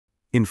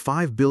In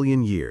 5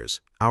 billion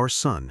years, our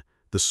Sun,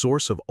 the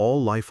source of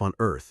all life on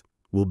Earth,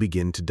 will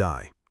begin to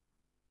die.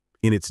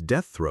 In its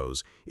death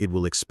throes, it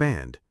will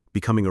expand,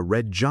 becoming a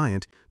red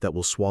giant that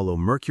will swallow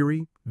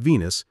Mercury,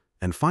 Venus,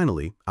 and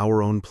finally,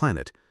 our own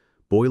planet,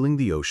 boiling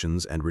the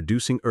oceans and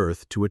reducing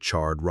Earth to a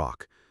charred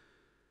rock.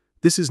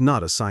 This is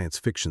not a science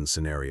fiction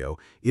scenario,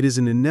 it is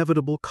an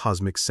inevitable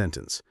cosmic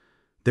sentence.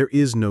 There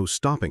is no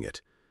stopping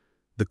it.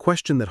 The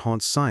question that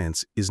haunts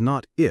science is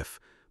not if,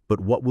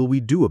 but what will we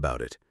do about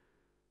it?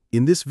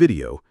 In this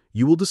video,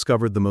 you will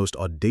discover the most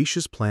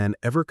audacious plan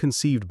ever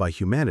conceived by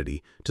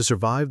humanity to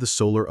survive the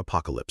solar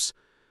apocalypse,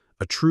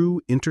 a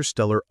true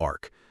interstellar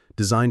arc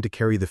designed to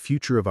carry the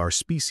future of our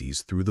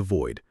species through the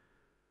void.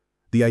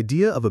 The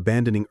idea of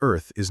abandoning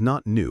Earth is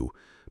not new,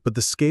 but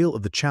the scale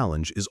of the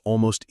challenge is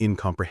almost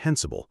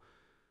incomprehensible.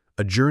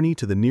 A journey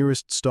to the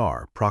nearest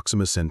star,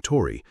 Proxima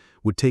Centauri,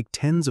 would take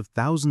tens of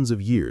thousands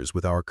of years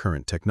with our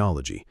current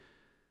technology.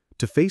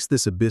 To face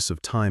this abyss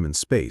of time and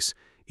space,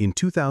 in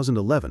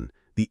 2011,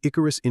 the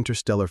Icarus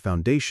Interstellar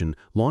Foundation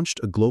launched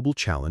a global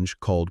challenge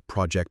called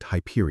Project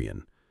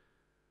Hyperion.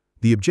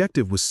 The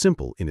objective was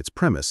simple in its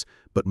premise,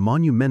 but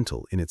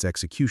monumental in its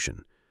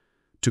execution: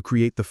 to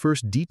create the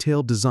first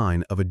detailed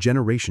design of a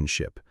generation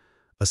ship,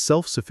 a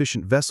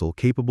self-sufficient vessel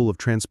capable of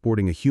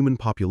transporting a human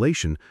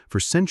population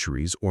for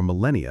centuries or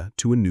millennia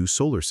to a new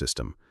solar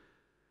system.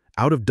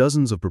 Out of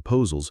dozens of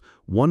proposals,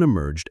 one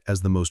emerged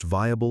as the most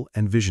viable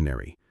and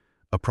visionary,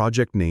 a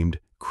project named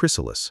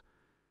Chrysalis.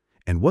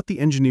 And what the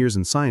engineers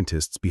and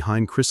scientists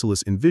behind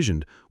Chrysalis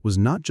envisioned was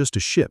not just a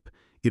ship,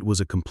 it was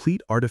a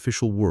complete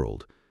artificial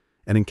world,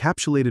 an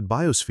encapsulated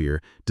biosphere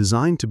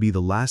designed to be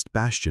the last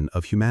bastion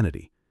of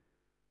humanity.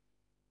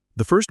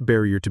 The first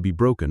barrier to be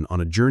broken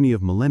on a journey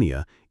of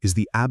millennia is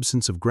the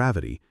absence of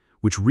gravity,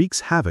 which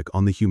wreaks havoc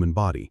on the human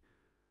body.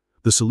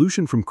 The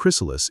solution from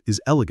Chrysalis is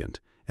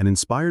elegant and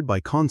inspired by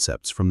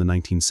concepts from the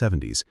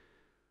 1970s.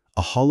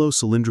 A hollow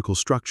cylindrical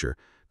structure,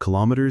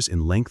 kilometers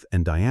in length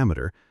and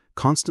diameter,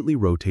 constantly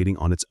rotating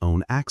on its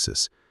own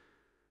axis.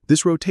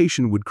 This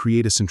rotation would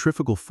create a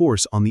centrifugal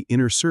force on the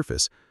inner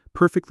surface,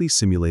 perfectly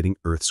simulating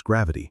Earth's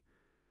gravity.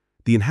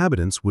 The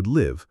inhabitants would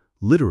live,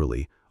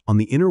 literally, on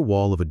the inner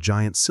wall of a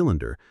giant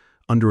cylinder,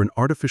 under an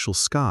artificial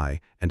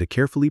sky and a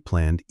carefully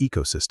planned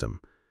ecosystem.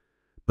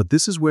 But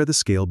this is where the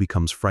scale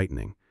becomes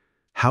frightening.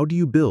 How do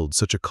you build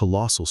such a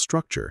colossal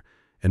structure?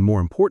 And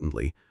more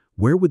importantly,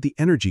 where would the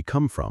energy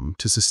come from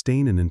to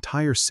sustain an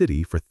entire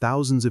city for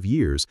thousands of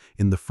years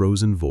in the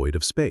frozen void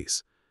of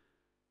space?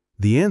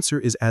 The answer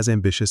is as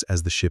ambitious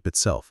as the ship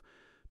itself: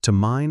 to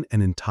mine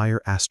an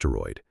entire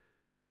asteroid.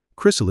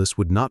 Chrysalis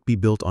would not be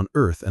built on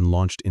Earth and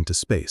launched into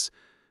space.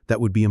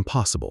 That would be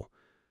impossible.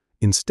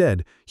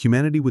 Instead,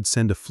 humanity would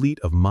send a fleet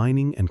of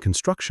mining and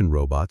construction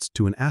robots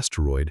to an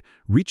asteroid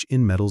rich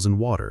in metals and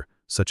water,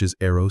 such as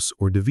Eros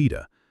or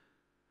Davida.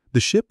 The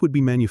ship would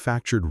be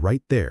manufactured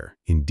right there,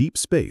 in deep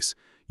space,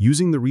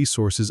 using the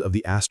resources of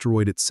the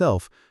asteroid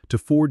itself to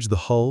forge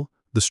the hull,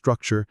 the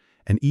structure,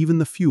 and even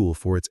the fuel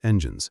for its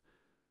engines.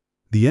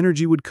 The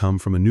energy would come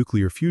from a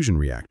nuclear fusion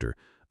reactor,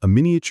 a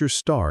miniature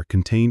star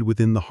contained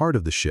within the heart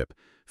of the ship,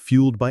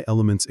 fueled by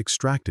elements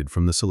extracted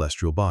from the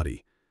celestial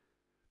body.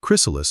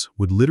 Chrysalis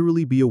would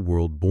literally be a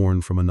world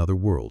born from another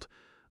world,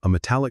 a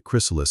metallic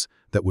chrysalis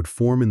that would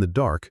form in the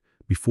dark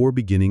before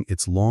beginning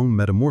its long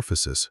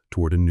metamorphosis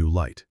toward a new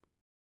light.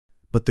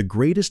 But the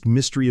greatest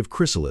mystery of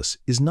Chrysalis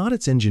is not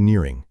its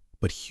engineering,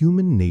 but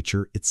human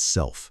nature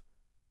itself.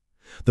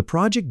 The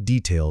project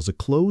details a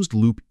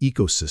closed-loop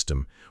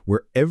ecosystem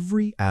where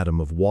every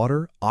atom of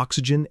water,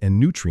 oxygen, and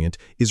nutrient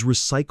is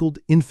recycled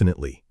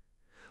infinitely.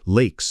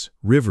 Lakes,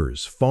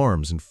 rivers,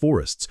 farms, and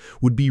forests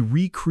would be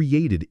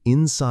recreated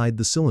inside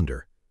the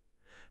cylinder.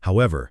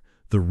 However,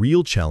 the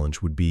real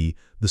challenge would be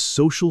the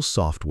social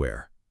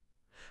software.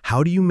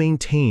 How do you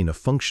maintain a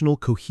functional,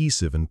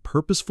 cohesive, and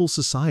purposeful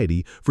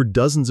society for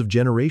dozens of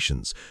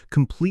generations,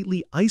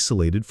 completely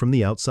isolated from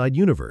the outside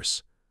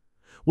universe?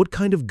 What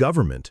kind of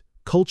government,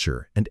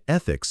 culture, and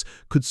ethics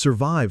could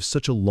survive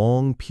such a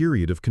long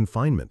period of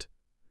confinement?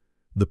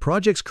 The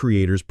project's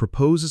creators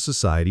propose a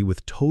society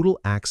with total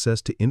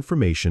access to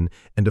information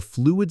and a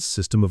fluid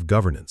system of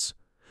governance.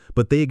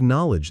 But they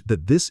acknowledge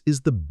that this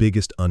is the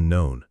biggest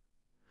unknown.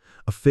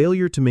 A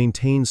failure to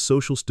maintain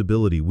social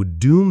stability would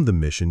doom the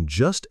mission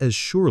just as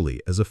surely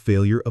as a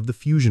failure of the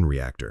fusion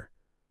reactor.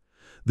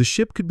 The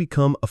ship could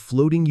become a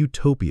floating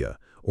utopia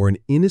or an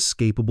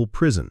inescapable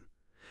prison,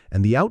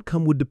 and the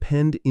outcome would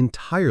depend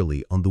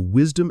entirely on the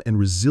wisdom and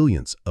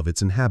resilience of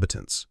its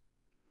inhabitants.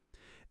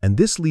 And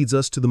this leads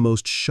us to the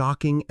most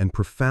shocking and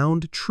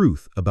profound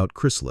truth about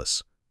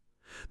Chrysalis.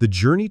 The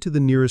journey to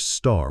the nearest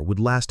star would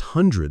last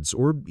hundreds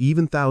or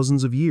even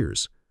thousands of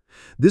years.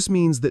 This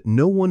means that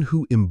no one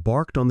who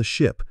embarked on the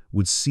ship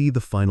would see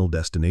the final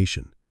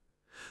destination.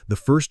 The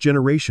first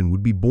generation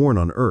would be born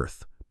on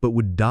Earth, but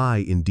would die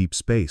in deep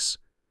space.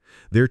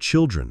 Their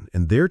children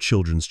and their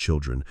children's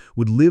children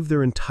would live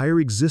their entire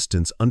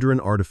existence under an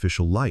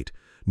artificial light,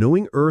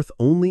 knowing Earth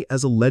only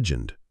as a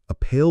legend, a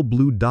pale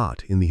blue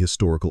dot in the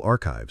historical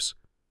archives.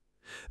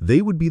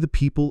 They would be the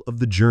people of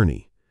the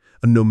journey,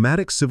 a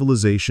nomadic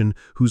civilization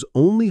whose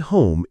only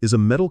home is a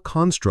metal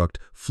construct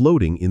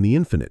floating in the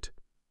infinite.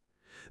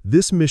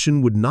 This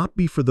mission would not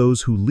be for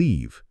those who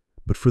leave,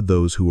 but for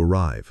those who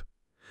arrive.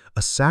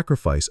 A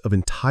sacrifice of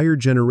entire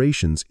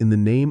generations in the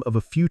name of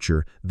a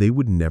future they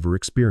would never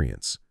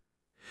experience.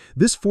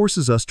 This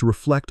forces us to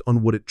reflect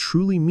on what it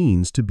truly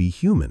means to be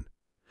human.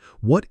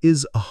 What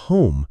is a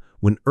home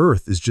when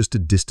Earth is just a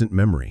distant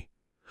memory?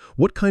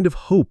 What kind of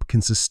hope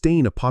can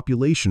sustain a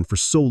population for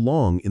so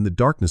long in the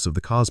darkness of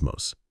the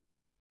cosmos?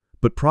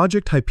 But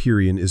Project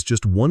Hyperion is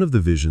just one of the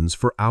visions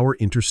for our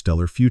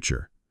interstellar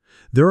future.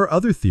 There are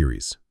other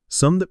theories,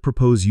 some that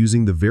propose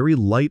using the very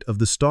light of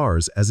the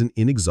stars as an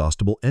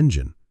inexhaustible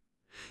engine.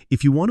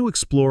 If you want to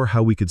explore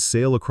how we could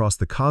sail across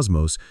the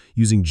cosmos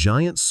using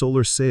giant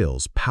solar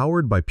sails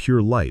powered by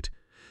pure light,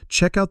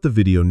 check out the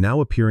video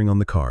now appearing on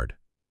the card.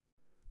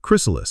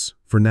 Chrysalis,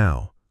 for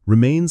now,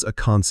 remains a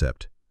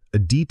concept, a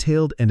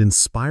detailed and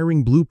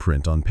inspiring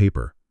blueprint on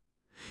paper.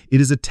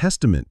 It is a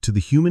testament to the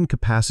human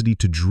capacity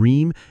to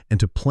dream and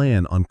to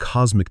plan on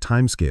cosmic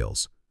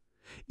timescales.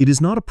 It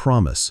is not a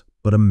promise,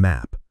 but a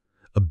map,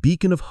 a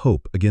beacon of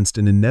hope against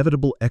an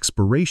inevitable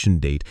expiration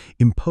date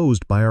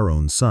imposed by our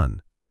own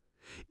sun.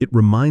 It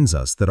reminds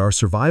us that our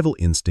survival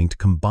instinct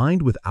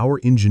combined with our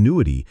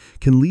ingenuity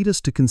can lead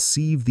us to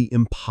conceive the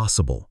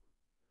impossible.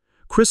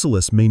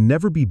 Chrysalis may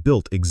never be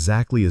built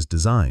exactly as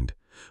designed,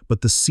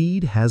 but the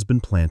seed has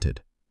been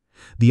planted.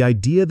 The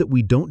idea that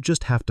we don't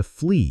just have to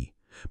flee,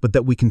 but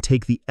that we can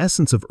take the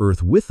essence of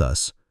Earth with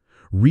us,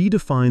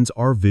 redefines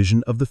our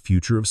vision of the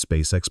future of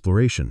space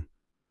exploration.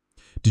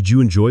 Did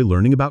you enjoy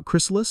learning about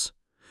Chrysalis?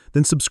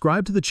 Then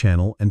subscribe to the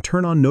channel and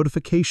turn on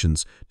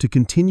notifications to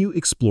continue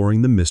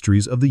exploring the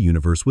mysteries of the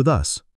universe with us.